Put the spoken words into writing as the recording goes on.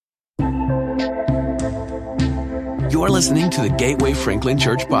You're listening to the Gateway Franklin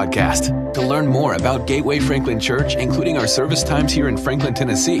Church podcast. To learn more about Gateway Franklin Church, including our service times here in Franklin,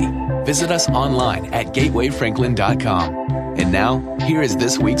 Tennessee, visit us online at gatewayfranklin.com. And now, here is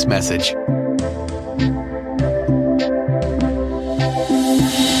this week's message.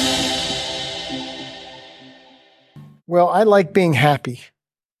 Well, I like being happy.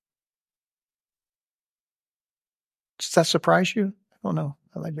 Does that surprise you? I don't know.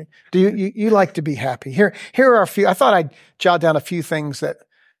 I like being. Do you like to be happy? Here are a few. I thought I'd jot down a few things that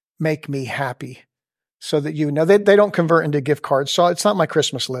make me happy, so that you know they don't convert into gift cards. So it's not my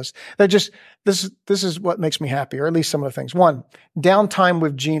Christmas list. They're just this is what makes me happy, or at least some of the things. One, downtime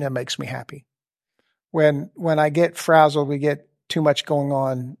with Gina makes me happy. When I get frazzled, we get too much going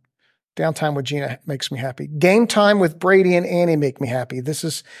on. Downtime with Gina makes me happy. Game time with Brady and Annie make me happy. This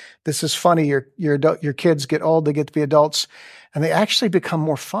is funny. Your kids get old, they get to be adults, and they actually become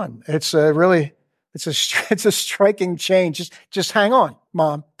more fun. It's a striking change. Just hang on,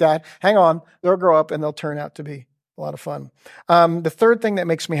 Mom, Dad, hang on. They'll grow up and they'll turn out to be a lot of fun. The third thing that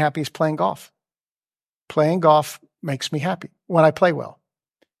makes me happy is playing golf. Playing golf makes me happy when I play well.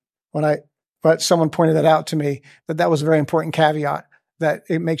 But someone pointed that out to me, that was a very important caveat, that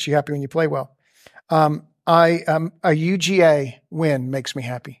it makes you happy when you play well. A UGA win makes me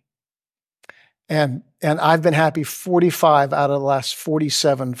happy. And I've been happy 45 out of the last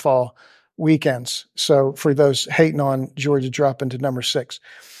 47 fall weekends. So for those hating on Georgia dropping to number 6,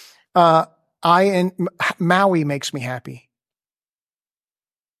 Maui makes me happy.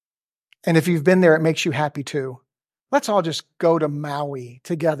 And if you've been there, it makes you happy too. Let's all just go to Maui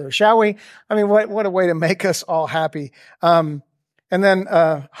together, shall we? I mean, what a way to make us all happy. And then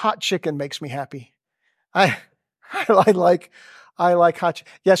hot chicken makes me happy. I like hot.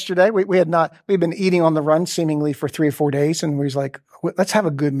 Yesterday we've been eating on the run seemingly for 3 or 4 days, and we was like, let's have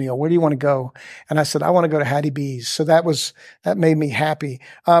a good meal. Where do you want to go? And I said, I want to go to Hattie B's. So that made me happy.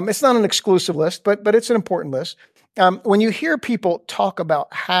 It's not an exclusive list, but it's an important list. When you hear people talk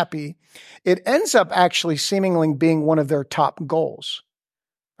about happy, it ends up actually seemingly being one of their top goals,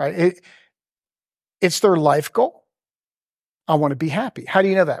 right? It's their life goal. I want to be happy. How do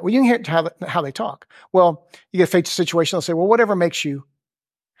you know that? Well, you can hear how they talk. Well, you get faced a situation, they'll say, well, whatever makes you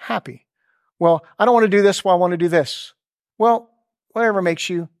happy. Well, I don't want to do this, well, I want to do this. Well, whatever makes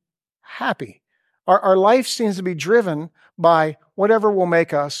you happy. Our life seems to be driven by whatever will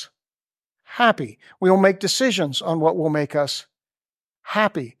make us happy. We will make decisions on what will make us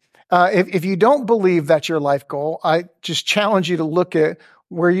happy. If you don't believe that's your life goal, I just challenge you to look at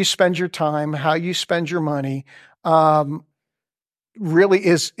where you spend your time, how you spend your money. Really,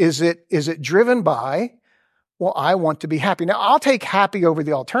 is it driven by, well, I want to be happy. Now, I'll take happy over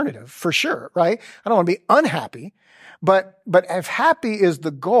the alternative for sure, right? I don't want to be unhappy, but if happy is the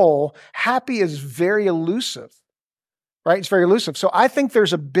goal, happy is very elusive, right? It's very elusive. So I think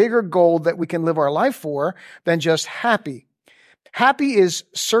there's a bigger goal that we can live our life for than just happy. Happy is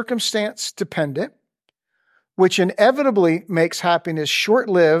circumstance dependent, which inevitably makes happiness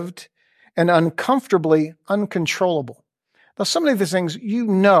short-lived and uncomfortably uncontrollable. Now, some of these things you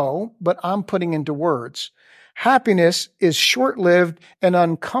know, but I'm putting into words. Happiness is short-lived and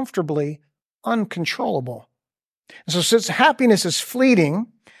uncomfortably uncontrollable. And so since happiness is fleeting,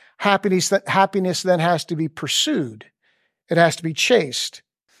 happiness then has to be pursued. It has to be chased.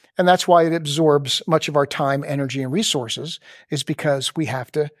 And that's why it absorbs much of our time, energy, and resources, is because we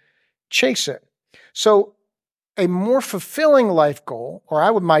have to chase it. So a more fulfilling life goal, or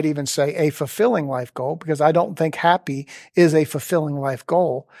I might even say a fulfilling life goal, because I don't think happy is a fulfilling life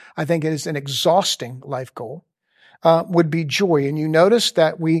goal. I think it is an exhausting life goal, would be joy. And you notice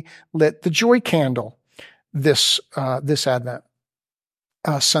that we lit the joy candle this Advent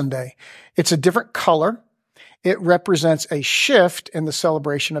Sunday. It's a different color. It represents a shift in the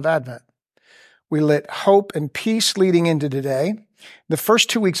celebration of Advent. We lit hope and peace leading into today. The first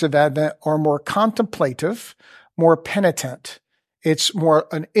 2 weeks of Advent are more contemplative, more penitent. It's more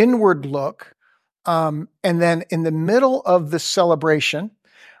an inward look. And then in the middle of the celebration,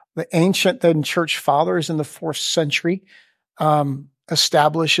 the ancient church fathers in the 4th century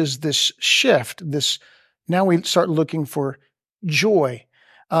establishes this shift. Now we start looking for joy.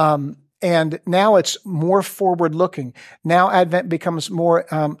 And now it's more forward looking. Now Advent becomes more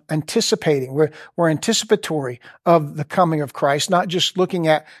anticipating. We're anticipatory of the coming of Christ, not just looking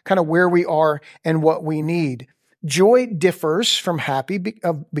at kind of where we are and what we need. Joy differs from happy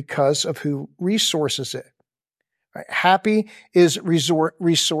because of who resources it. Right? Happy is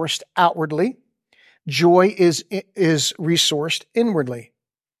resourced outwardly. Joy is resourced inwardly.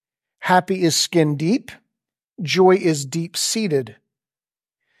 Happy is skin deep. Joy is deep seated.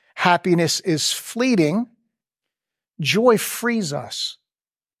 Happiness is fleeting. Joy frees us.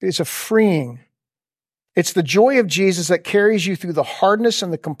 It's a freeing. It's the joy of Jesus that carries you through the hardness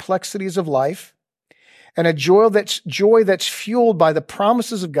and the complexities of life, and a joy that's fueled by the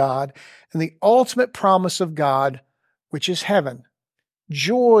promises of God and the ultimate promise of God, which is heaven.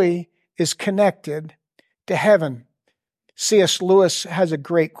 Joy is connected to heaven. C.S. Lewis has a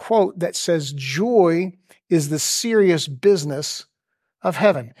great quote that says, "Joy is the serious business of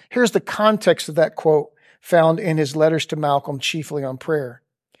heaven." Here's the context of that quote found in his letters to Malcolm, chiefly on prayer.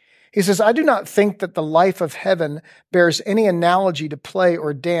 He says, "I do not think that the life of heaven bears any analogy to play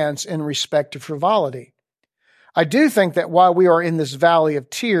or dance in respect to frivolity. I do think that while we are in this valley of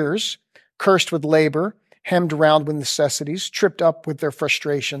tears, cursed with labor, hemmed round with necessities, tripped up with their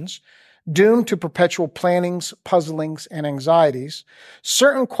frustrations, doomed to perpetual plannings, puzzlings, and anxieties,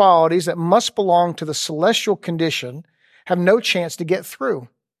 certain qualities that must belong to the celestial condition have no chance to get through,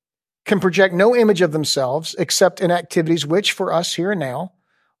 can project no image of themselves except in activities which, for us here and now,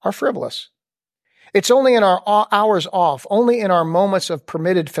 are frivolous. It's only in our hours off, only in our moments of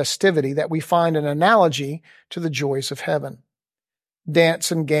permitted festivity that we find an analogy to the joys of heaven. Dance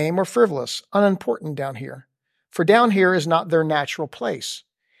and game are frivolous, unimportant down here, for down here is not their natural place.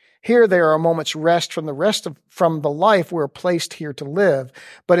 Here they are a moment's rest from the life we're placed here to live,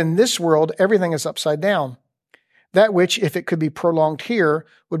 but in this world everything is upside down. That which, if it could be prolonged here,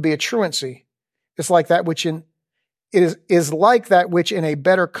 would be a truancy. It's like that which is like that which in a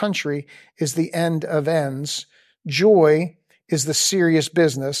better country is the end of ends. Joy is the serious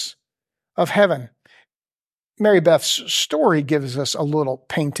business of heaven. Mary Beth's story gives us a little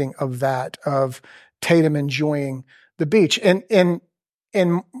painting of that, of Tatum enjoying the beach.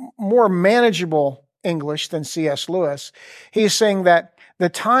 In more manageable English than C.S. Lewis, he's saying that the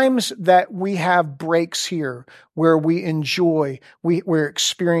times that we have breaks here where we enjoy, we're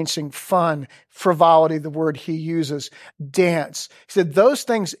experiencing fun, frivolity, the word he uses, dance. He said those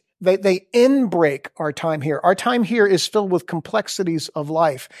things, they in-break our time here. Our time here is filled with complexities of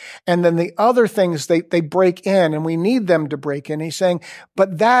life. And then the other things, they break in and we need them to break in. He's saying,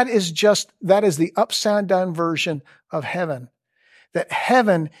 but that is the upside down version of heaven. That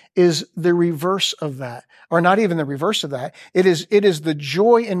heaven is the reverse of that, or not even the reverse of that. It is the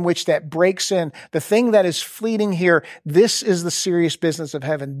joy in which that breaks in. The thing that is fleeting here, this is the serious business of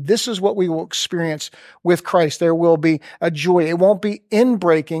heaven. This is what we will experience with Christ. There will be a joy. It won't be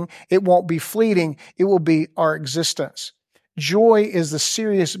in-breaking. It won't be fleeting. It will be our existence. Joy is the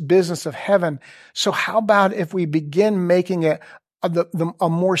serious business of heaven. So how about if we begin making it a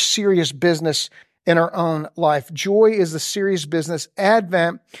more serious business in our own life? Joy is the serious business.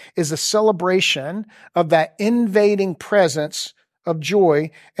 Advent is a celebration of that invading presence of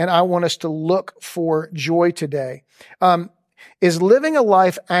joy, and I want us to look for joy today. Is living a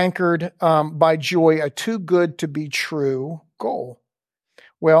life anchored by joy a too good to be true goal?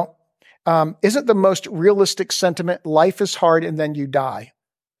 Well, isn't the most realistic sentiment, life is hard and then you die?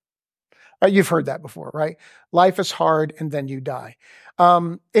 You've heard that before, right? Life is hard and then you die.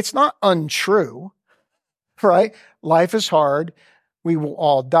 It's not untrue, right? Life is hard. We will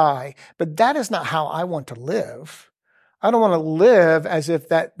all die. But that is not how I want to live. I don't want to live as if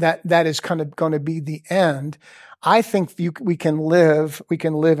that is kind of going to be the end. I think we can live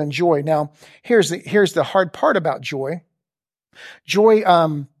in joy. Now, here's the hard part about joy. Joy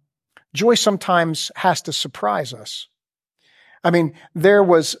sometimes has to surprise us. I mean, there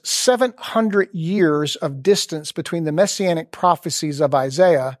was 700 years of distance between the messianic prophecies of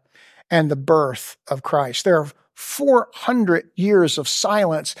Isaiah and the birth of Christ. There are 400 years of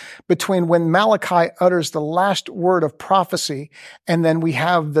silence between when Malachi utters the last word of prophecy and then we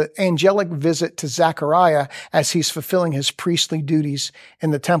have the angelic visit to Zechariah as he's fulfilling his priestly duties in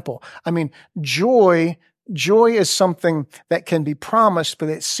the temple. I mean, joy is something that can be promised, but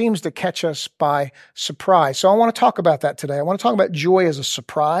it seems to catch us by surprise. So I want to talk about that today. I want to talk about joy as a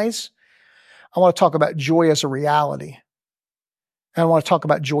surprise. I want to talk about joy as a reality. And I want to talk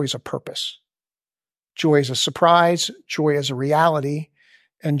about joy as a purpose. Joy as a surprise, joy as a reality,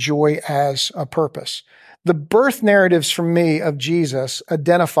 and joy as a purpose. The birth narratives for me of Jesus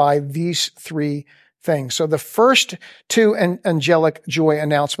identify these three things. So the first two angelic joy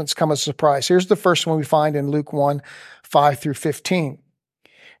announcements come as a surprise. Here's the first one we find in Luke 1, 5 through 15.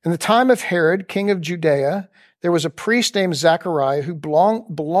 In the time of Herod, king of Judea, there was a priest named Zechariah who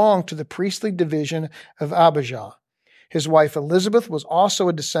belonged to the priestly division of Abijah. His wife Elizabeth was also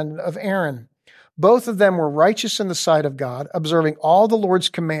a descendant of Aaron. Both of them were righteous in the sight of God, observing all the Lord's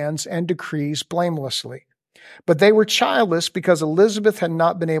commands and decrees blamelessly. But they were childless because Elizabeth had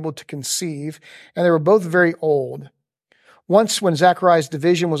not been able to conceive, and they were both very old. Once when Zechariah's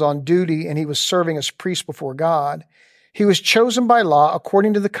division was on duty and he was serving as priest before God, He was chosen by law,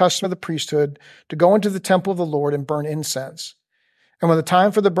 according to the custom of the priesthood, to go into the temple of the Lord and burn incense. And when the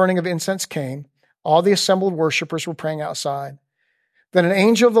time for the burning of incense came, all the assembled worshipers were praying outside. Then an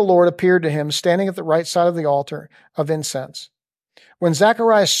angel of the Lord appeared to him, standing at the right side of the altar of incense. When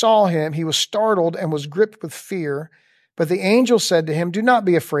Zacharias saw him, he was startled and was gripped with fear. But the angel said to him, "Do not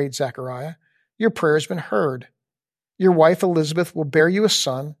be afraid, Zechariah. Your prayer has been heard. Your wife Elizabeth will bear you a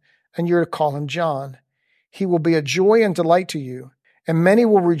son, and you're to call him John. He will be a joy and delight to you, and many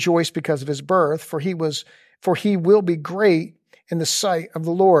will rejoice because of his birth, for he will be great in the sight of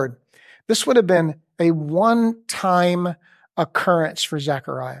the Lord." This would have been a one-time occurrence for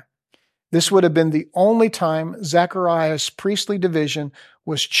Zechariah. This would have been the only time Zechariah's priestly division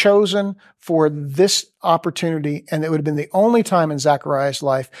was chosen for this opportunity, and it would have been the only time in Zechariah's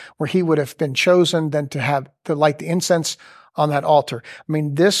life where he would have been chosen then to light the incense on that altar. I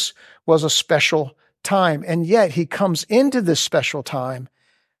mean, this was a special time, and yet he comes into this special time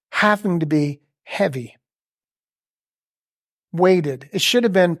having to be heavy, weighted. It should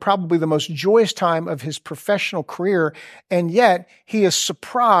have been probably the most joyous time of his professional career, and yet he is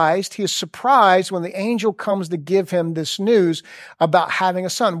surprised. He is surprised when the angel comes to give him this news about having a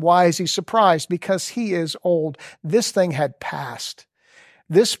son. Why is he surprised? Because he is old. This thing had passed.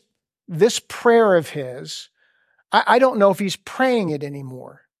 This prayer of his, I don't know if he's praying it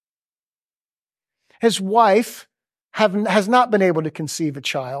anymore. His wife has not been able to conceive a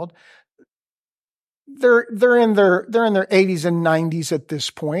child. They're in their 80s and 90s at this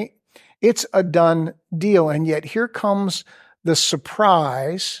point. It's a done deal. And yet here comes the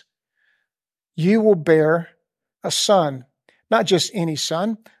surprise. You will bear a son, not just any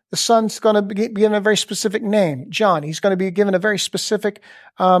son. The son's going to be given a very specific name, John. He's going to be given a very specific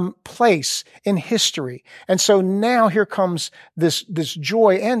place in history. And so now here comes this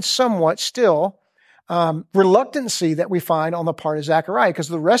joy and somewhat still reluctancy that we find on the part of Zechariah, because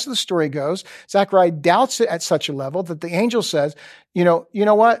the rest of the story goes, Zechariah doubts it at such a level that the angel says, you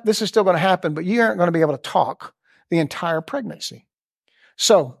know what? This is still going to happen, but you aren't going to be able to talk the entire pregnancy.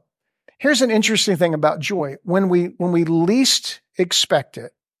 So here's an interesting thing about joy. When we least expect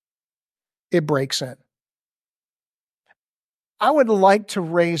it, it breaks in. I would like to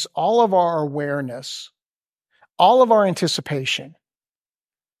raise all of our awareness, all of our anticipation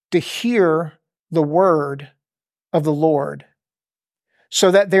to hear the word of the Lord, so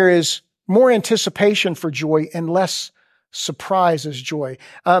that there is more anticipation for joy and less surprise as joy.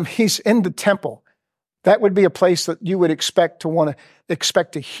 He's in the temple. That would be a place that you would expect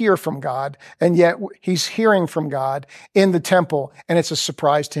to hear from God, and yet he's hearing from God in the temple, and it's a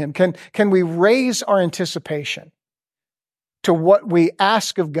surprise to him. Can we raise our anticipation to what we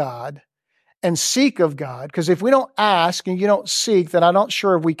ask of God and seek of God? Because if we don't ask and you don't seek, then I'm not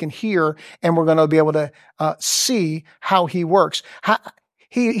sure if we can hear and we're going to be able to see how he works.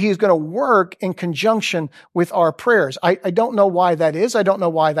 He is going to work in conjunction with our prayers. I don't know why that is. I don't know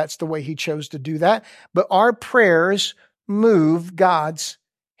why that's the way he chose to do that. But our prayers move God's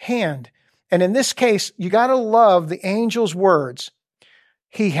hand. And in this case, you got to love the angel's words.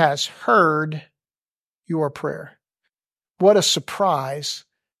 He has heard your prayer. What a surprise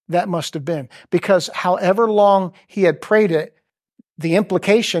that must have been, because however long he had prayed it, the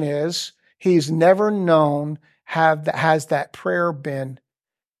implication is he's never known has that prayer been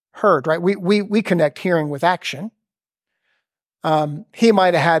heard, right? We connect hearing with action. He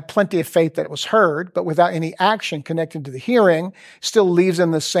might have had plenty of faith that it was heard, but without any action connected to the hearing, still leaves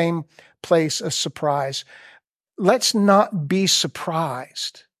in the same place of surprise. Let's not be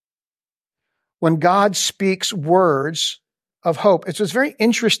surprised when God speaks words of hope. It's what's very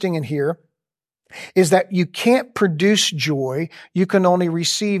interesting in here is that you can't produce joy. You can only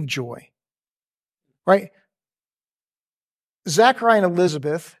receive joy, right? Zachariah and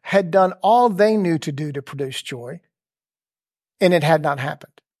Elizabeth had done all they knew to do to produce joy, and it had not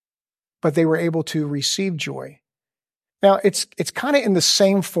happened, but they were able to receive joy. Now, it's kind of in the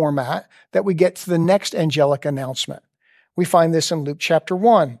same format that we get to the next angelic announcement. We find this in Luke chapter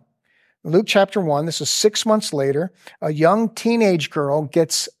 1. Luke chapter 1, this is 6 months later, a young teenage girl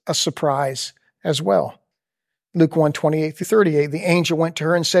gets a surprise as well. Luke 1, 28 through 38, the angel went to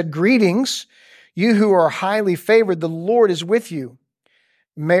her and said, "Greetings, you who are highly favored, the Lord is with you."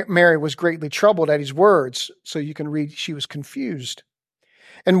 Mary was greatly troubled at his words, so you can read she was confused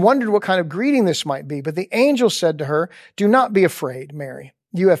and wondered what kind of greeting this might be. But the angel said to her, "Do not be afraid, Mary.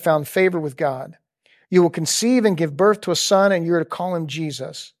 You have found favor with God. You will conceive and give birth to a son, and you are to call him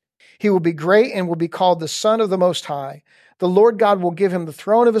Jesus. He will be great and will be called the Son of the Most High. The Lord God will give him the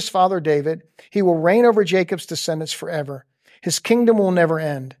throne of his father David. He will reign over Jacob's descendants forever. His kingdom will never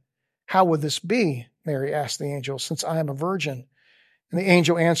end." "How will this be?" Mary asked the angel, since I am a virgin. And the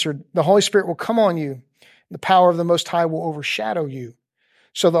angel answered, the Holy Spirit will come on you. The power of the Most High will overshadow you.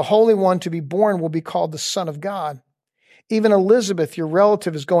 So the Holy One to be born will be called the Son of God. Even Elizabeth, your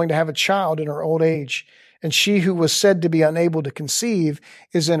relative, is going to have a child in her old age, and she who was said to be unable to conceive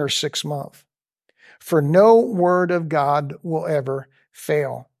is in her 6th month. For no word of God will ever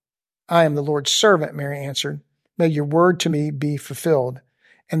fail. I am the Lord's servant, Mary answered. May your word to me be fulfilled.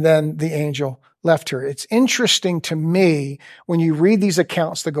 And then the angel left her. It's interesting to me when you read these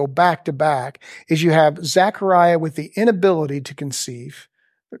accounts that go back to back, is you have Zechariah with the inability to conceive,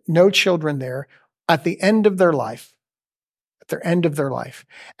 no children there, at the end of their life. At their end of their life.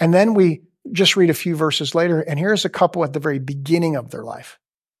 And then we just read a few verses later, and here's a couple at the very beginning of their life.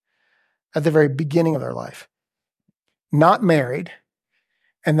 At the very beginning of their life. Not married,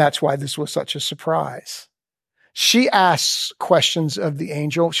 and that's why this was such a surprise. She asks questions of the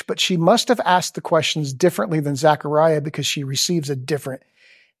angel, but she must have asked the questions differently than Zechariah because she receives a different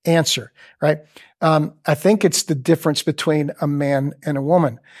answer, right? I think it's the difference between a man and a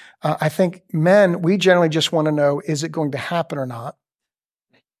woman. I think men, we generally just want to know, is it going to happen or not?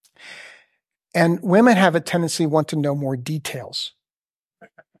 And women have a tendency to want to know more details.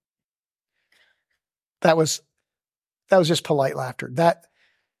 That was just polite laughter.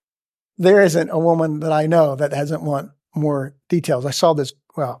 There isn't a woman that I know that doesn't want more details. I saw this.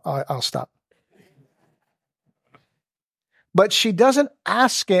 Well, I'll stop. But she doesn't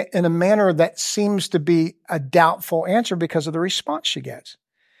ask it in a manner that seems to be a doubtful answer because of the response she gets.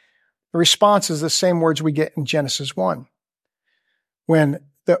 The response is the same words we get in Genesis 1. When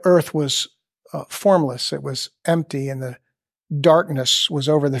the earth was formless, it was empty, and the darkness was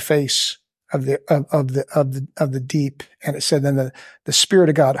over the face of the deep. And it said, then the Spirit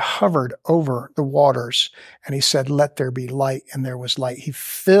of God hovered over the waters, and he said, let there be light, and there was light. He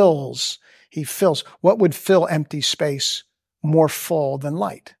fills. What would fill empty space more full than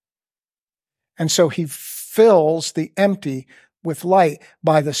light? And so he fills the empty with light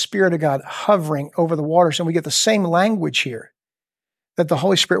by the Spirit of God hovering over the waters. And we get the same language here, that the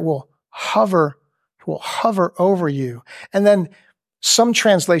Holy Spirit will hover over you. And then some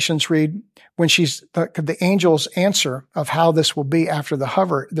translations read, when she's the angel's answer of how this will be after the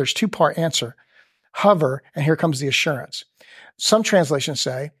hover, there's 2-part answer. Hover, and here comes the assurance. Some translations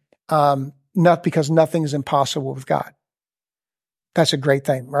say, not because nothing is impossible with God. That's a great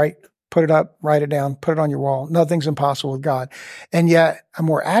thing, right? Put it up, write it down, put it on your wall. Nothing's impossible with God. And yet a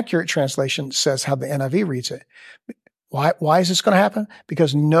more accurate translation says how the NIV reads it. Why is this going to happen?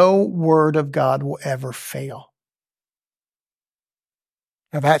 Because no word of God will ever fail.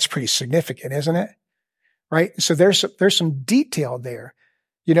 Now that's pretty significant, isn't it? Right? So there's some detail there.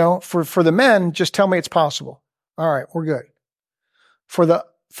 You know, for the men, just tell me it's possible. All right, we're good. For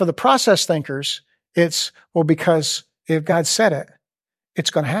the process thinkers, it's, well, because if God said it, it's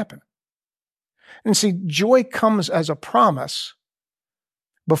going to happen. And see, joy comes as a promise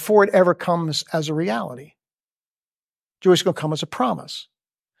before it ever comes as a reality. Joy is going to come as a promise.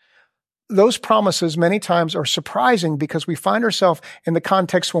 Those promises many times are surprising because we find ourselves in the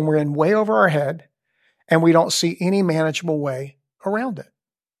context when we're in way over our head and we don't see any manageable way around it.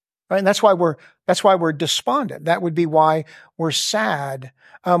 Right? And that's why we're despondent. That would be why we're sad.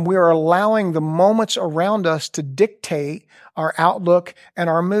 We are allowing the moments around us to dictate our outlook and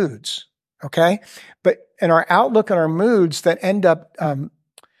our moods. Okay? But in our outlook and our moods that end up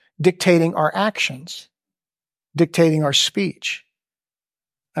dictating our actions, dictating our speech.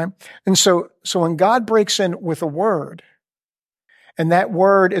 Right? And so when God breaks in with a word, and that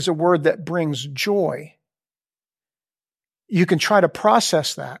word is a word that brings joy, you can try to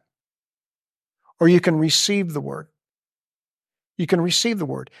process that, or you can receive the word. You can receive the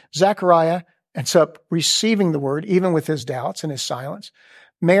word. Zechariah ends up receiving the word, even with his doubts and his silence.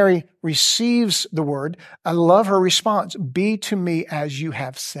 Mary receives the word. I love her response. Be to me as you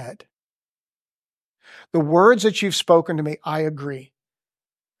have said. The words that you've spoken to me, I agree.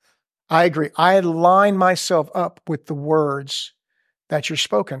 I agree. I align myself up with the words that you're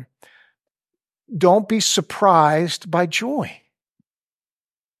spoken. Don't be surprised by joy.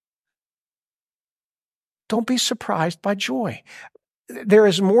 Don't be surprised by joy. There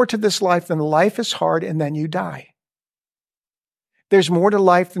is more to this life than life is hard and then you die. There's more to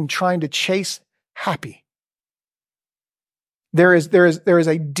life than trying to chase happy. There is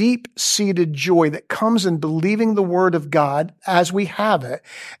a deep-seated joy that comes in believing the word of God as we have it,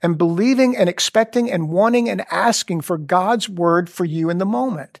 and believing and expecting and wanting and asking for God's word for you in the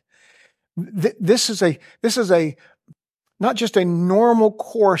moment. This is not just a normal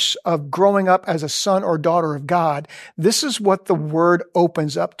course of growing up as a son or daughter of God. This is what the word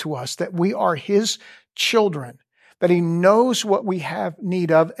opens up to us, that we are his children, that he knows what we have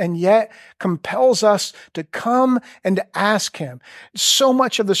need of, and yet compels us to come and to ask him. So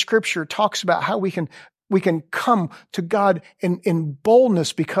much of the scripture talks about how we can come to God in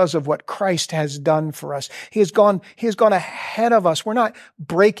boldness because of what Christ has done for us. He has gone ahead of us. We're not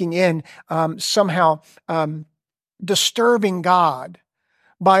breaking in, somehow disturbing God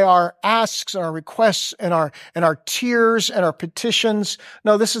by our asks and our requests and our tears and our petitions.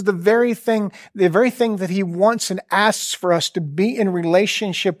 No, this is the very thing that he wants and asks for us to be in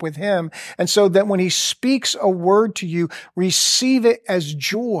relationship with him. And so that when he speaks a word to you, receive it as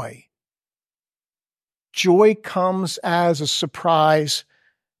joy. Joy comes as a surprise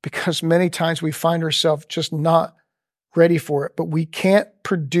because many times we find ourselves just not ready for it, but we can't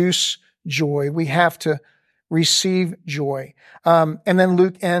produce joy. We have to receive joy. And then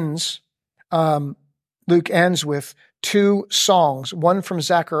Luke ends with two songs, one from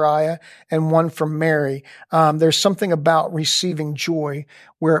Zechariah and one from Mary. There's something about receiving joy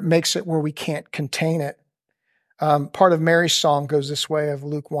where it makes it where we can't contain it. Part of Mary's song goes this way of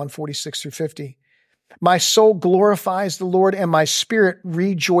Luke 1:46 through 50. My soul glorifies the Lord and my spirit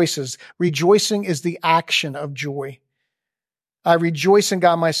rejoices. Rejoicing is the action of joy. I rejoice in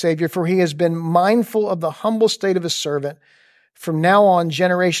God, my Savior, for he has been mindful of the humble state of his servant. From now on,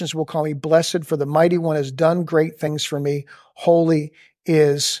 generations will call me blessed, for the mighty one has done great things for me. Holy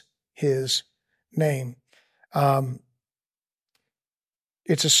is his name.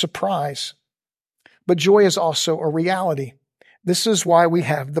 It's a surprise, but joy is also a reality. This is why we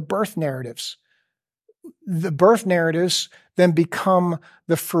have the birth narratives. The birth narratives then become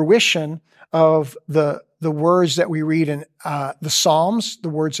the fruition of the words that we read in the Psalms, the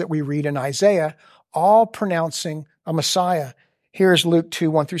words that we read in Isaiah, all pronouncing a Messiah. Here's Luke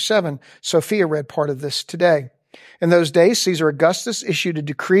 2:1 through 7. Sophia read part of this today. In those days, Caesar Augustus issued a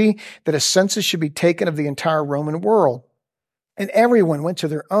decree that a census should be taken of the entire Roman world, and everyone went to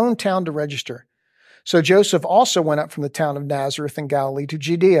their own town to register. So Joseph also went up from the town of Nazareth in Galilee to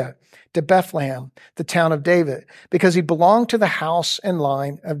Judea, to Bethlehem, the town of David, because he belonged to the house and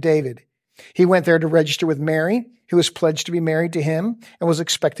line of David. He went there to register with Mary, who was pledged to be married to him and was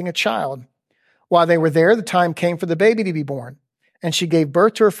expecting a child. While they were there, the time came for the baby to be born, and she gave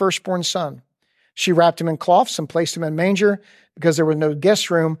birth to her firstborn son. She wrapped him in cloths and placed him in a manger because there was no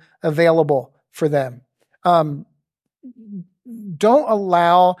guest room available for them. Don't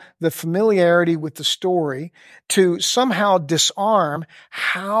allow the familiarity with the story to somehow disarm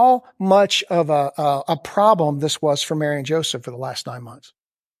how much of a problem this was for Mary and Joseph for the last 9 months.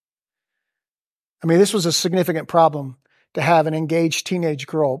 I mean, this was a significant problem to have an engaged teenage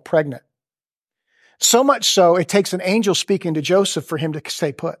girl pregnant. So much so, it takes an angel speaking to Joseph for him to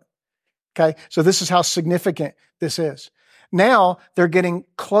stay put. Okay, so this is how significant this is. Now they're getting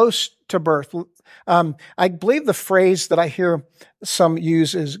close to birth. I believe the phrase that I hear some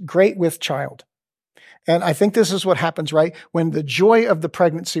use is great with child. And I think this is what happens, right? When the joy of the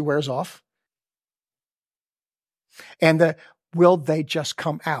pregnancy wears off and the will they just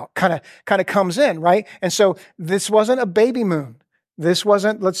come out kind of comes in, right? And so this wasn't a baby moon. This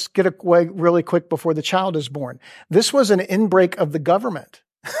wasn't, let's get away really quick before the child is born. This was an inbreak of the government.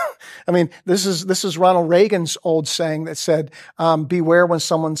 I mean, this is Ronald Reagan's old saying that said, beware when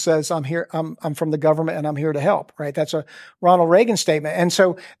someone says, I'm here, I'm from the government and I'm here to help, right? That's a Ronald Reagan statement. And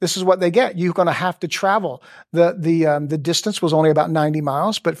so this is what they get. You're going to have to travel. The distance was only about 90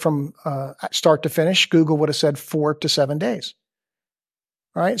 miles, but from, start to finish, Google would have said 4 to 7 days.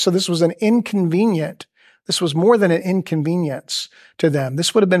 All right. So this was this was more than an inconvenience to them.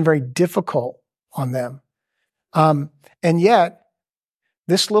 This would have been very difficult on them. And yet,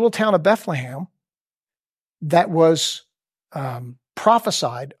 this little town of Bethlehem that was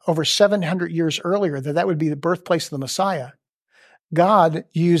prophesied over 700 years earlier that would be the birthplace of the Messiah, God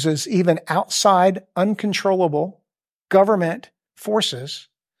uses even outside uncontrollable government forces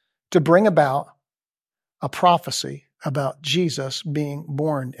to bring about a prophecy about Jesus being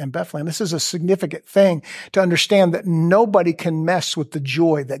born in Bethlehem. This is a significant thing to understand that nobody can mess with the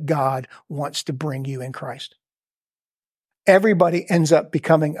joy that God wants to bring you in Christ. Everybody ends up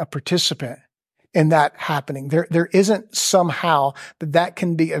becoming a participant in that happening. There isn't somehow that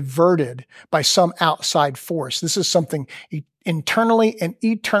can be averted by some outside force. This is something internally and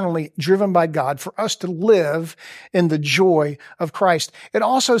eternally driven by God for us to live in the joy of Christ. It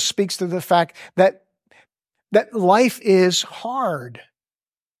also speaks to the fact that life is hard.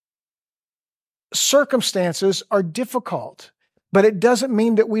 Circumstances are difficult. But it doesn't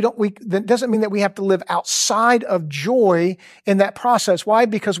mean that that doesn't mean that we have to live outside of joy in that process. Why?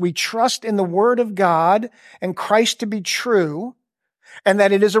 Because we trust in the Word of God and Christ to be true and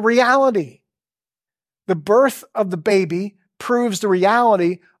that it is a reality. The birth of the baby proves the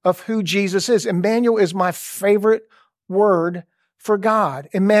reality of who Jesus is. Emmanuel is my favorite word for God.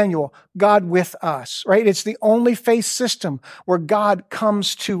 Emmanuel, God with us, right? It's the only faith system where God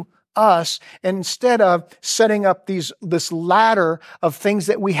comes to us, and instead of setting up this ladder of things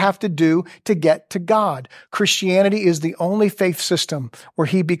that we have to do to get to God. Christianity is the only faith system where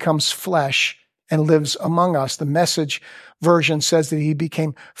he becomes flesh and lives among us. The Message version says that he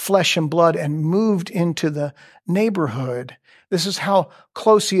became flesh and blood and moved into the neighborhood. This is how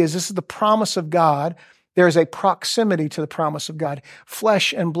close he is. This is the promise of God. There is a proximity to the promise of God,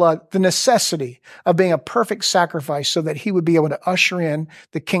 flesh and blood, the necessity of being a perfect sacrifice so that he would be able to usher in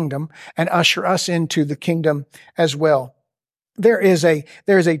the kingdom and usher us into the kingdom as well. There is a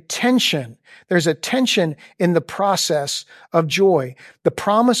tension. There's a tension in the process of joy. The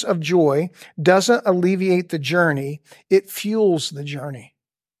promise of joy doesn't alleviate the journey. It fuels the journey.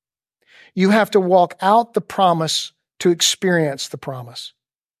 You have to walk out the promise to experience the promise.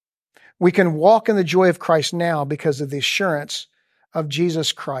 We can walk in the joy of Christ now because of the assurance of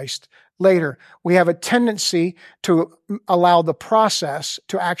Jesus Christ later. We have a tendency to allow the process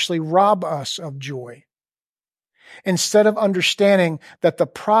to actually rob us of joy, instead of understanding that the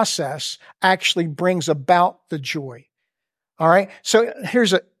process actually brings about the joy. All right. So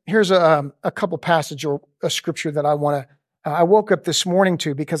here's a couple passages or a scripture that I woke up this morning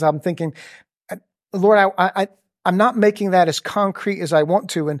to, because I'm thinking, Lord, I'm not making that as concrete as I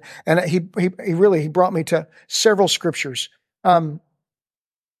want to. And he brought me to several scriptures. And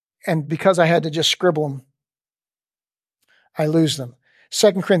because I had to just scribble them, I lose them.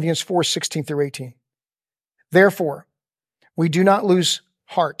 2 Corinthians 4:16-18. Therefore, we do not lose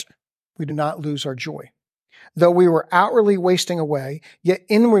heart. We do not lose our joy. Though we were outwardly wasting away, yet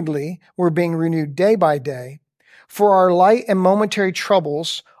inwardly we're being renewed day by day. For our light and momentary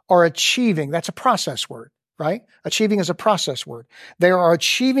troubles are achieving. That's a process word. Right? Achieving is a process word. They are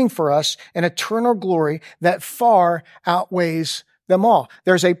achieving for us an eternal glory that far outweighs them all.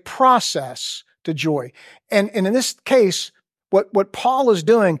 There's a process to joy. And in this case, what Paul is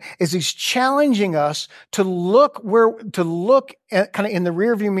doing is he's challenging us to look at kind of in the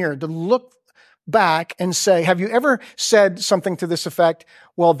rearview mirror, to look back and say, have you ever said something to this effect?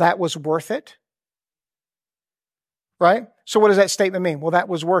 Well, that was worth it. Right? So what does that statement mean? Well, that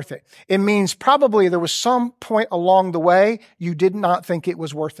was worth it. It means probably there was some point along the way you did not think it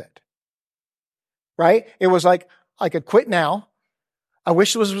was worth it. Right? It was like, I could quit now. I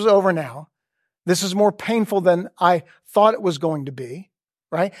wish this was over now. This is more painful than I thought it was going to be.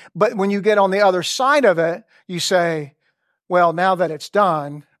 Right? But when you get on the other side of it, you say, well, now that it's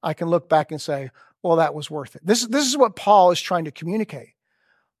done, I can look back and say, well, that was worth it. This is what Paul is trying to communicate.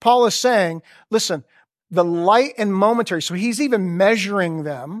 Paul is saying, listen, the light and momentary. So he's even measuring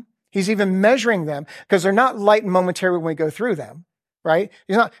them. He's even measuring them because they're not light and momentary when we go through them, right?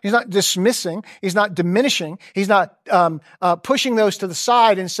 He's not dismissing. He's not diminishing. He's not pushing those to the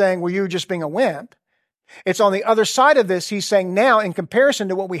side and saying, well, you're just being a wimp. It's on the other side of this. He's saying now, in comparison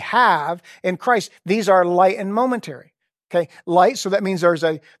to what we have in Christ, these are light and momentary. Okay, light. So that means there's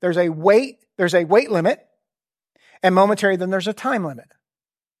a weight limit, and momentary. Then there's a time limit.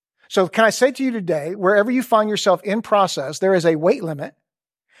 So can I say to you today, wherever you find yourself in process, there is a weight limit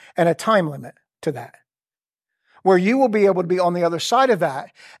and a time limit to that, where you will be able to be on the other side of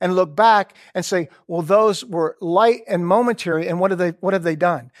that and look back and say, well, those were light and momentary. And what have they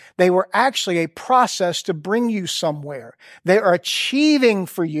done? They were actually a process to bring you somewhere. They are achieving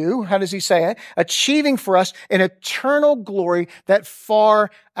for you. How does he say it? Achieving for us an eternal glory that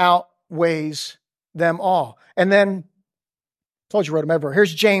far outweighs them all. And then told you, wrote them everywhere.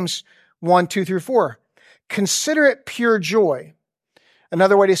 Here's James 1:2-4. Consider it pure joy.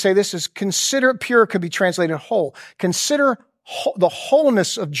 Another way to say this is consider it pure, could be translated whole. Consider the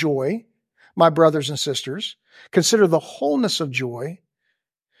wholeness of joy, my brothers and sisters. Consider the wholeness of joy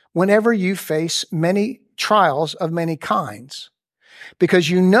whenever you face many trials of many kinds, because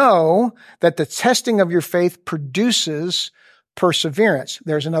you know that the testing of your faith produces perseverance.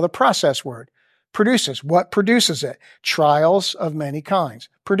 There's another process word. Produces. What produces it? Trials of many kinds.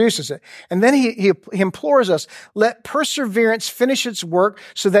 Produces it. And then he implores us, let perseverance finish its work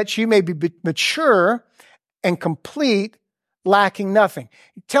so that you may be mature and complete, lacking nothing.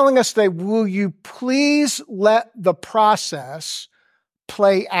 Telling us that, will you please let the process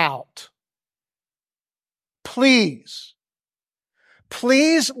play out? Please.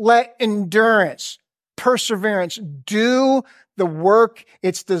 Please let endurance, perseverance do the work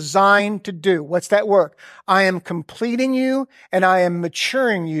it's designed to do. What's that work? I am completing you and I am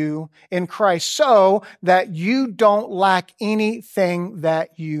maturing you in Christ so that you don't lack anything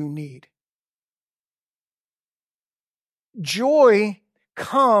that you need. joy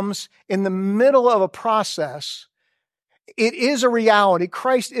comes in the middle of a process. It is a reality.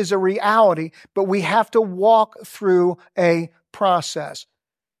 Christ is a reality, but we have to walk through a process.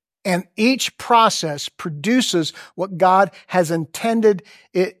 And each process produces what God has intended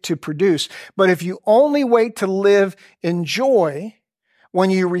it to produce. But if you only wait to live in joy when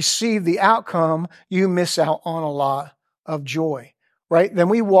you receive the outcome, you miss out on a lot of joy, right? Then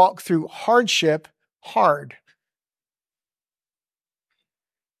we walk through hardship hard.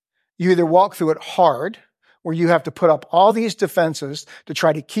 You either walk through it hard, where you have to put up all these defenses to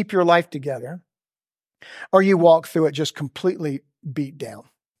try to keep your life together, or you walk through it just completely beat down.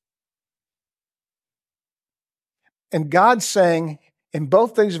 And God's saying in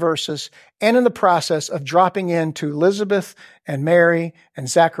both these verses and in the process of dropping into Elizabeth and Mary and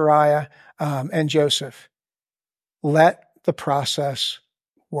Zechariah and Joseph, let the process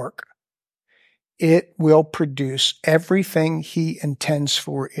work. It will produce everything he intends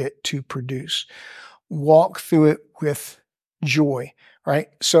for it to produce. Walk through it with joy, right?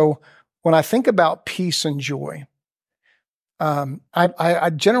 So when I think about peace and joy,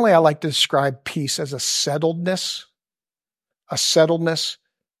 I generally like to describe peace as a settledness.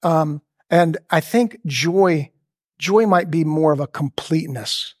 And I think joy might be more of a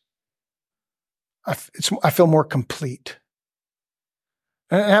completeness. I feel more complete.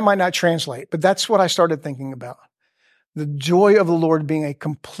 And that might not translate, but that's what I started thinking about. The joy of the Lord being a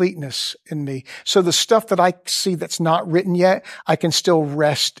completeness in me. So the stuff that I see that's not written yet, I can still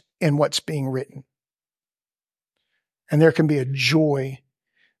rest in what's being written. And there can be a joy.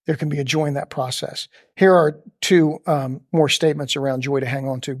 There can be a joy in that process. Here are two more statements around joy to hang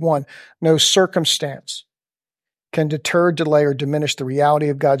on to. One, no circumstance can deter, delay, or diminish the reality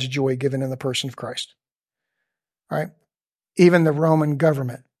of God's joy given in the person of Christ. All right? Even the Roman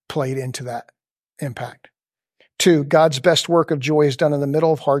government played into that impact. Two, God's best work of joy is done in the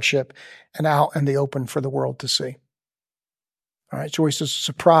middle of hardship and out in the open for the world to see. All right, joy is a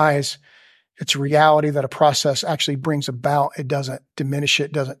surprise. It's a reality that a process actually brings about. It doesn't diminish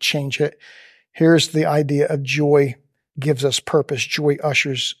it, doesn't change it. Here's the idea of joy gives us purpose. Joy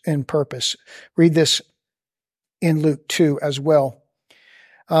ushers in purpose. Read this in Luke 2 as well.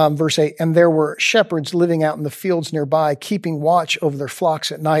 Verse 8, and there were shepherds living out in the fields nearby, keeping watch over their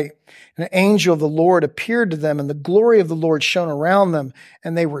flocks at night. And an angel of the Lord appeared to them, and the glory of the Lord shone around them,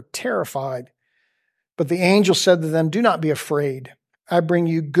 and they were terrified. But the angel said to them, do not be afraid. I bring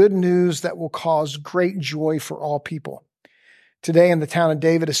you good news that will cause great joy for all people. Today in the town of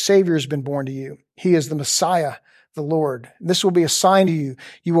David, a Savior has been born to you. He is the Messiah, the Lord. This will be a sign to you.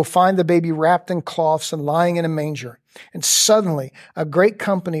 You will find the baby wrapped in cloths and lying in a manger. And suddenly a great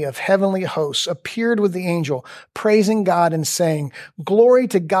company of heavenly hosts appeared with the angel, praising God and saying, glory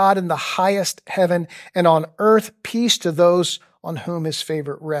to God in the highest heaven, and on earth peace to those on whom his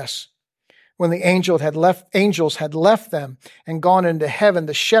favor rests. When the angels had left them and gone into heaven,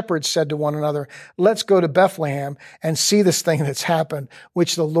 the shepherds said to one another, let's go to Bethlehem and see this thing that's happened,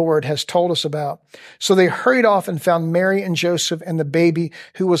 which the Lord has told us about. So they hurried off and found Mary and Joseph and the baby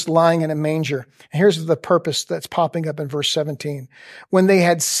who was lying in a manger. And here's the purpose that's popping up in verse 17. When they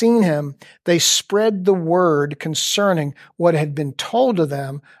had seen him, they spread the word concerning what had been told to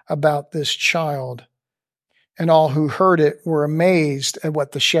them about this child. And all who heard it were amazed at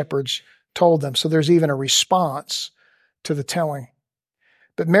what the shepherds told them. So there's even a response to the telling.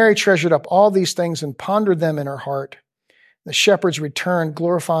 But Mary treasured up all these things and pondered them in her heart. The shepherds returned,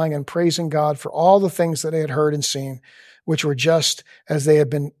 glorifying and praising God for all the things that they had heard and seen, which were just as they had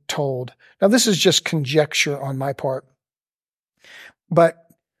been told. Now, this is just conjecture on my part, but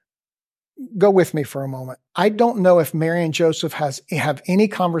go with me for a moment. I don't know if Mary and Joseph have any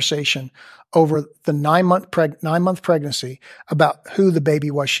conversation over the 9-month pregnancy about who the baby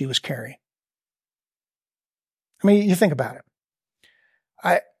was she was carrying. I mean, you think about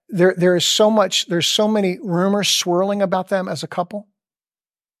it. There's so many rumors swirling about them as a couple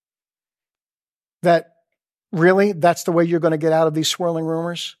that really that's the way you're going to get out of these swirling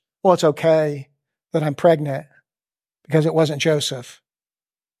rumors. Well, it's okay that I'm pregnant because it wasn't Joseph.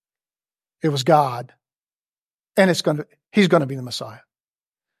 It was God. And he's going to be the Messiah.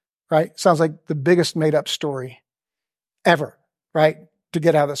 Right? Sounds like the biggest made up story ever, right? To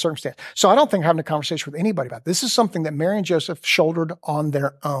get out of that circumstance. So I don't think having a conversation with anybody about this is something that Mary and Joseph shouldered on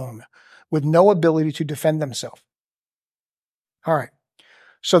their own with no ability to defend themselves. All right.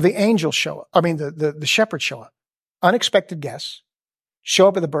 So the angels show up. I mean, the shepherds show up. Unexpected guests show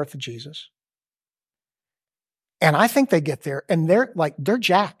up at the birth of Jesus. And I think they get there and they're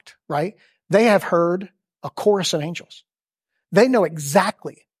jacked, right? They have heard a chorus of angels. They know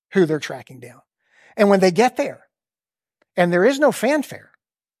exactly who they're tracking down. And when they get there, and there is no fanfare.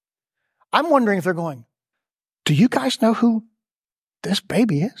 I'm wondering if they're going, do you guys know who this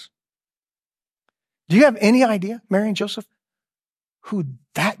baby is? Do you have any idea, Mary and Joseph, who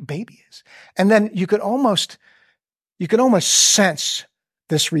that baby is? And then you could almost sense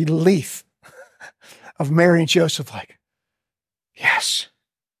this relief of Mary and Joseph, like, yes,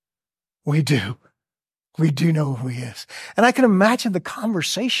 we do. We do know who he is. And I can imagine the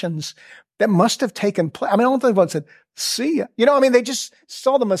conversations that must have taken place. I mean, I don't think one said, see ya. They just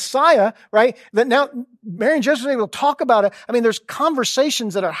saw the Messiah, right? That now Mary and Joseph are able to talk about it. I mean, there's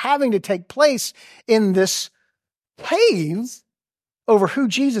conversations that are having to take place in this cave over who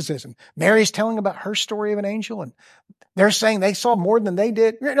Jesus is. And Mary's telling about her story of an angel, and they're saying they saw more than they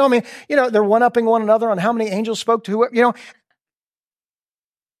did. They're one-upping one another on how many angels spoke to whoever,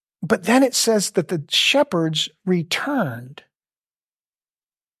 But then it says that the shepherds returned.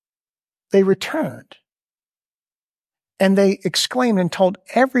 They returned. And they exclaimed and told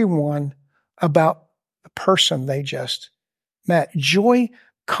everyone about the person they just met. Joy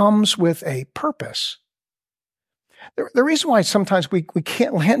comes with a purpose. The reason why sometimes we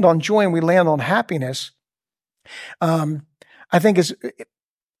can't land on joy and we land on happiness, I think is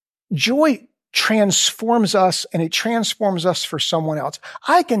joy transforms us, and it transforms us for someone else.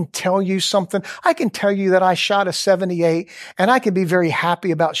 I can tell you something. I can tell you that I shot a 78 and I can be very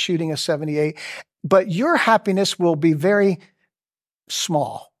happy about shooting a 78, but your happiness will be very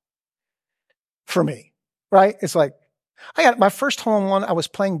small for me, right? It's like, I got my first hole in one. I was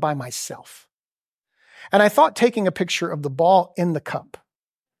playing by myself, and I thought taking a picture of the ball in the cup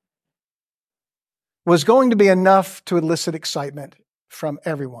was going to be enough to elicit excitement from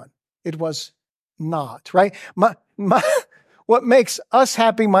everyone. It was not, right? What makes us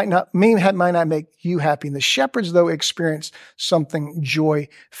happy might not make you happy. And the shepherds, though, experienced something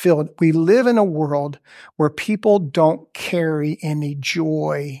joy-filled. We live in a world where people don't carry any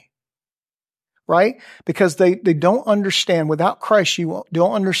joy, right? Because they don't understand. Without Christ, you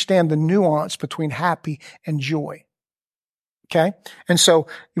don't understand the nuance between happy and joy. Okay. And so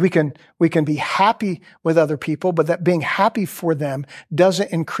we can be happy with other people, but that being happy for them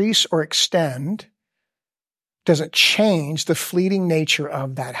doesn't increase or extend, doesn't change the fleeting nature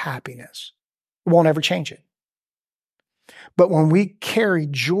of that happiness. It won't ever change it. But when we carry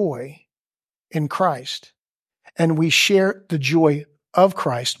joy in Christ and we share the joy of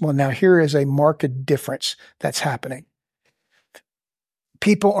Christ, well, now here is a marked difference that's happening.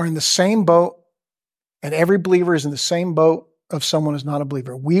 People are in the same boat, and every believer is in the same boat of someone who's not a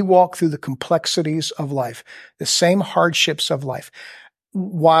believer. We walk through the complexities of life, the same hardships of life.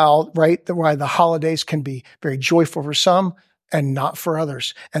 While the holidays can be very joyful for some and not for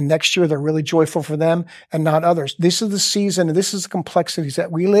others. And next year they're really joyful for them and not others. This is the season, and this is the complexities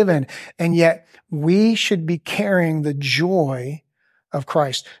that we live in. And yet we should be carrying the joy of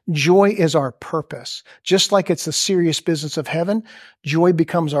Christ. Joy is our purpose. Just like it's the serious business of heaven, joy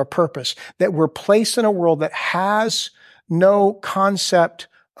becomes our purpose. That we're placed in a world that has no concept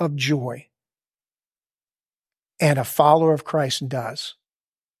of joy. And a follower of Christ does.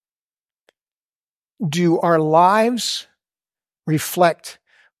 Do our lives reflect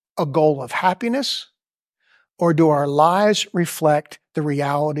a goal of happiness, or do our lives reflect the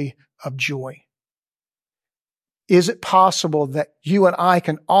reality of joy? Is it possible that you and I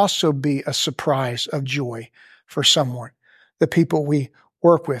can also be a surprise of joy for someone? The people we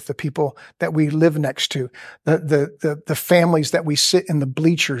work with, the people that we live next to, the families that we sit in the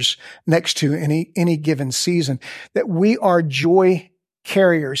bleachers next to in any given season, that we are joy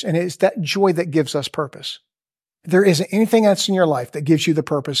carriers, and it's that joy that gives us purpose. There isn't anything else in your life that gives you the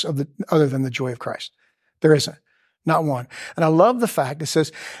purpose other than the joy of Christ. There isn't. Not one. And I love the fact it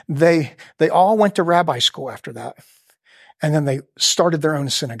says they all went to rabbi school after that, and then they started their own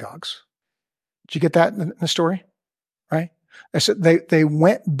synagogues. Did you get that in the story? Right? I said they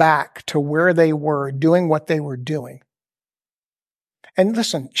went back to where they were doing what they were doing. And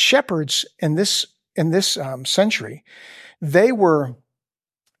listen, shepherds in this century,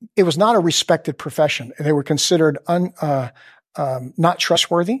 it was not a respected profession. They were considered not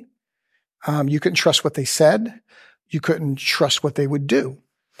trustworthy. You couldn't trust what they said. You couldn't trust what they would do.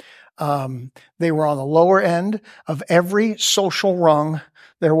 They were on the lower end of every social rung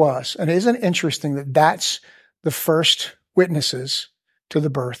there was. And isn't it interesting that that's the first witnesses to the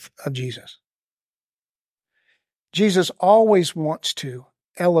birth of Jesus? Jesus always wants to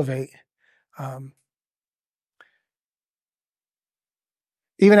elevate.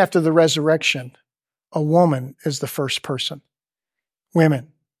 Even after the resurrection, a woman is the first person.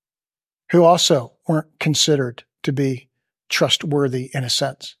 Women who also weren't considered to be trustworthy in a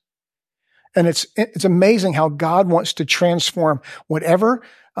sense. And it's amazing how God wants to transform whatever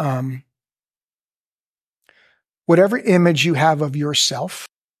image you have of yourself.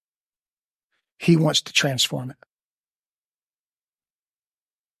 He wants to transform it.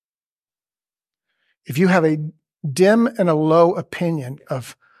 If you have a dim and a low opinion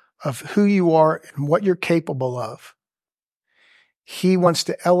of who you are and what you're capable of, he wants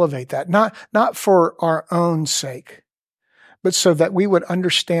to elevate that, not for our own sake, but so that we would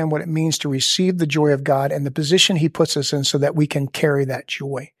understand what it means to receive the joy of God and the position he puts us in so that we can carry that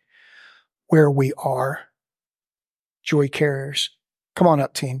joy where we are. Joy carriers. Come on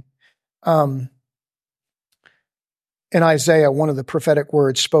up, team. In Isaiah, one of the prophetic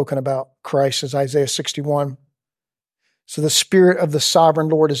words spoken about Christ is Isaiah 61. So the Spirit of the sovereign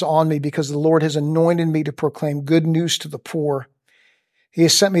Lord is on me because the Lord has anointed me to proclaim good news to the poor. He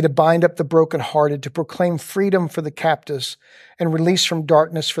has sent me to bind up the brokenhearted, to proclaim freedom for the captives and release from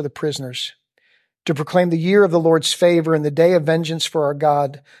darkness for the prisoners, to proclaim the year of the Lord's favor and the day of vengeance for our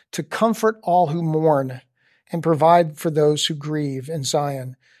God, to comfort all who mourn and provide for those who grieve in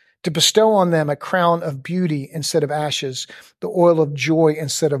Zion, to bestow on them a crown of beauty instead of ashes, the oil of joy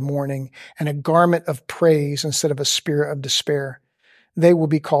instead of mourning, and a garment of praise instead of a spirit of despair. They will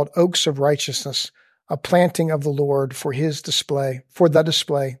be called oaks of righteousness, a planting of the Lord for the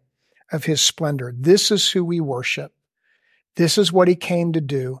display of his splendor. This is who we worship. This is what he came to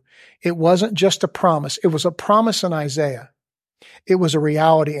do. It wasn't just a promise. It was a promise in Isaiah. It was a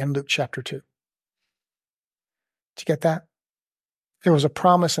reality in Luke chapter 2. Did you get that? There was a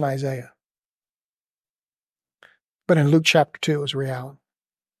promise in Isaiah. But in Luke chapter 2, it was a reality.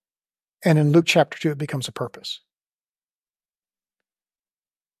 And in Luke chapter 2, it becomes a purpose.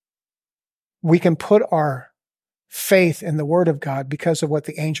 We can put our faith in the word of God because of what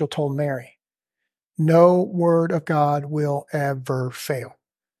the angel told Mary. No word of God will ever fail.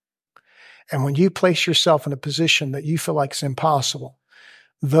 And when you place yourself in a position that you feel like is impossible,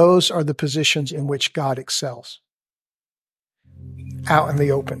 those are the positions in which God excels. Out in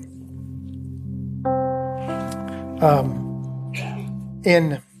the open.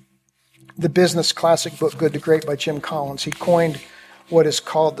 In the business classic book, Good to Great by Jim Collins, he coined what is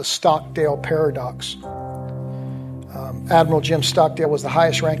called the Stockdale paradox. Admiral Jim Stockdale was the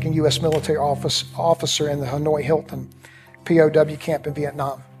highest ranking U.S. military officer in the Hanoi Hilton POW camp in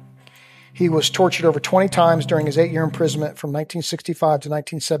Vietnam. He was tortured over 20 times during his 8-year imprisonment from 1965 to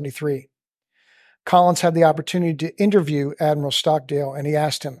 1973. Collins had the opportunity to interview Admiral Stockdale, and he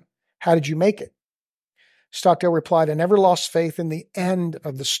asked him, "How did you make it?" Stockdale replied, "I never lost faith in the end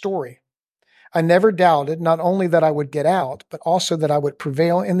of the story. I never doubted not only that I would get out, but also that I would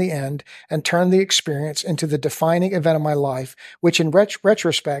prevail in the end and turn the experience into the defining event of my life, which in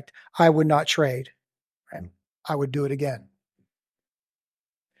retrospect, I would not trade. I would do it again."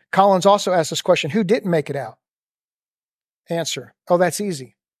 Collins also asked this question, who didn't make it out? Answer, oh, that's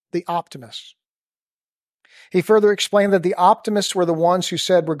easy. The optimists. He further explained that the optimists were the ones who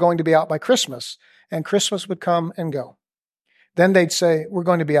said we're going to be out by Christmas, and Christmas would come and go. Then they'd say we're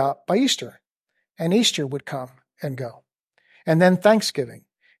going to be out by Easter, and Easter would come and go. And then Thanksgiving,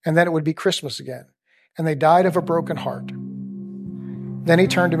 and then it would be Christmas again. And they died of a broken heart. Then he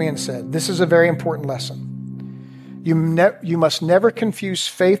turned to me and said, this is a very important lesson. You must never confuse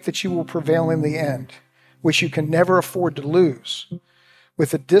faith that you will prevail in the end, which you can never afford to lose, with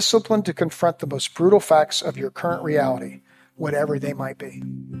the discipline to confront the most brutal facts of your current reality, whatever they might be.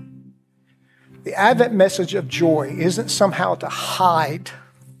 The Advent message of joy isn't somehow to hide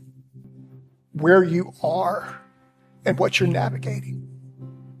where you are and what you're navigating.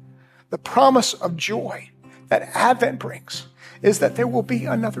 The promise of joy that Advent brings is that there will be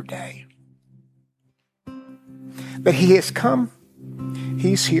another day. That he has come,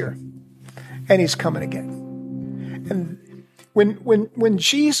 he's here, and he's coming again. And when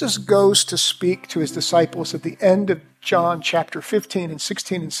Jesus goes to speak to his disciples at the end of John chapter 15 and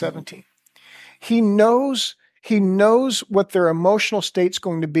 16 and 17, he knows what their emotional state's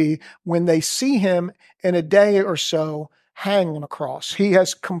going to be when they see him in a day or so hang on a cross. He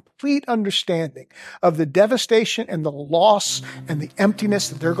has complete understanding of the devastation and the loss and the emptiness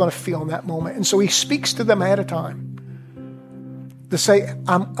that they're going to feel in that moment. And so he speaks to them ahead of time to say,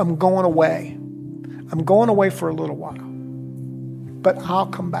 I'm going away. I'm going away for a little while, but I'll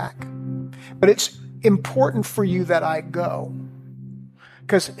come back. But it's important for you that I go,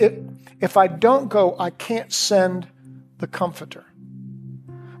 because if I don't go, I can't send the Comforter.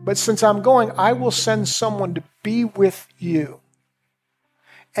 But since I'm going, I will send someone to be with you.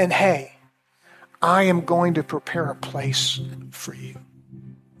 And hey, I am going to prepare a place for you.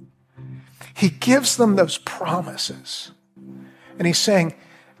 He gives them those promises. And he's saying,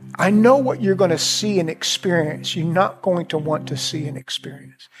 I know what you're going to see and experience. You're not going to want to see and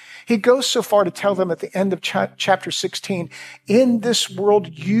experience. He goes so far to tell them at the end of chapter 16, in this world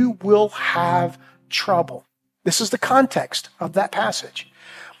you will have trouble. This is the context of that passage.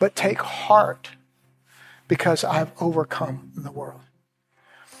 But take heart, because I've overcome the world.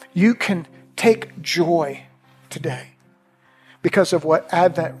 You can take joy today because of what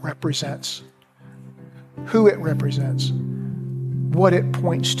Advent represents, who it represents, what it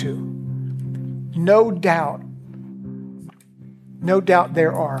points to. No doubt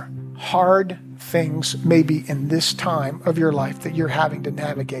there are hard things maybe in this time of your life that you're having to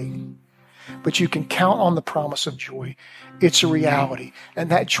navigate. But you can count on the promise of joy. It's a reality. And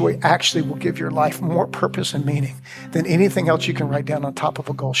that joy actually will give your life more purpose and meaning than anything else you can write down on top of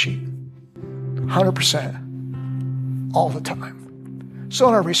a goal sheet. 100%. All the time. So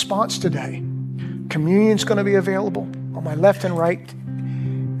in our response today, communion's going to be available on my left and right.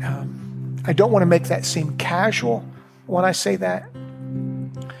 I don't want to make that seem casual when I say that.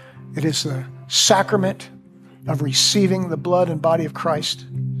 It is the sacrament of receiving the blood and body of Christ.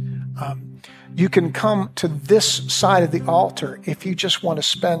 You can come to this side of the altar if you just want to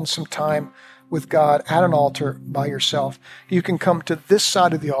spend some time with God at an altar by yourself. You can come to this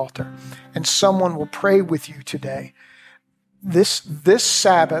side of the altar and someone will pray with you today. This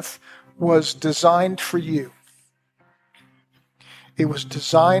Sabbath was designed for you. It was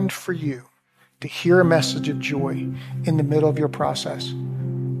designed for you to hear a message of joy in the middle of your process.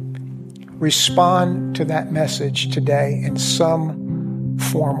 Respond to that message today in some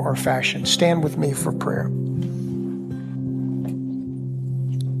form or fashion. Stand with me for prayer.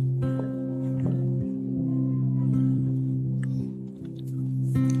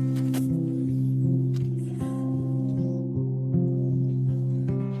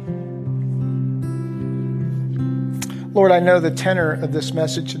 Lord, I know the tenor of this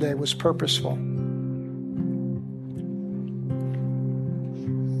message today was purposeful.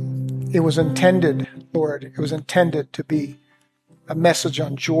 It was intended, Lord, it was intended to be a message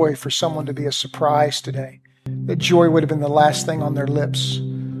on joy for someone to be a surprise today. That joy would have been the last thing on their lips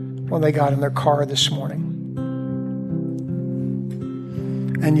when they got in their car this morning.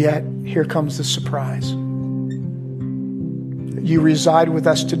 And yet, here comes the surprise. You reside with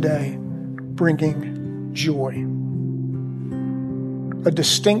us today, bringing joy. A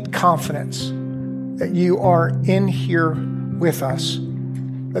distinct confidence that you are in here with us,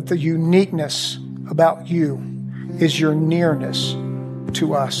 that the uniqueness about you is your nearness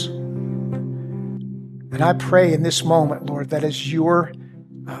to us. And I pray in this moment, Lord, that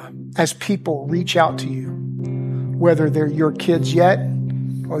as people reach out to you, whether they're your kids yet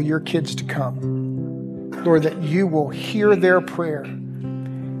or your kids to come, Lord, that you will hear their prayer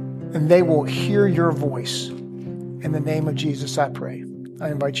and they will hear your voice. In the name of Jesus, I pray. I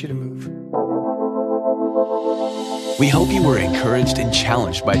invite you to move. We hope you were encouraged and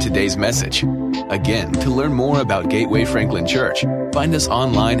challenged by today's message. Again, to learn more about Gateway Franklin Church, find us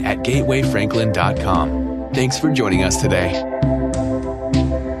online at gatewayfranklin.com. Thanks for joining us today.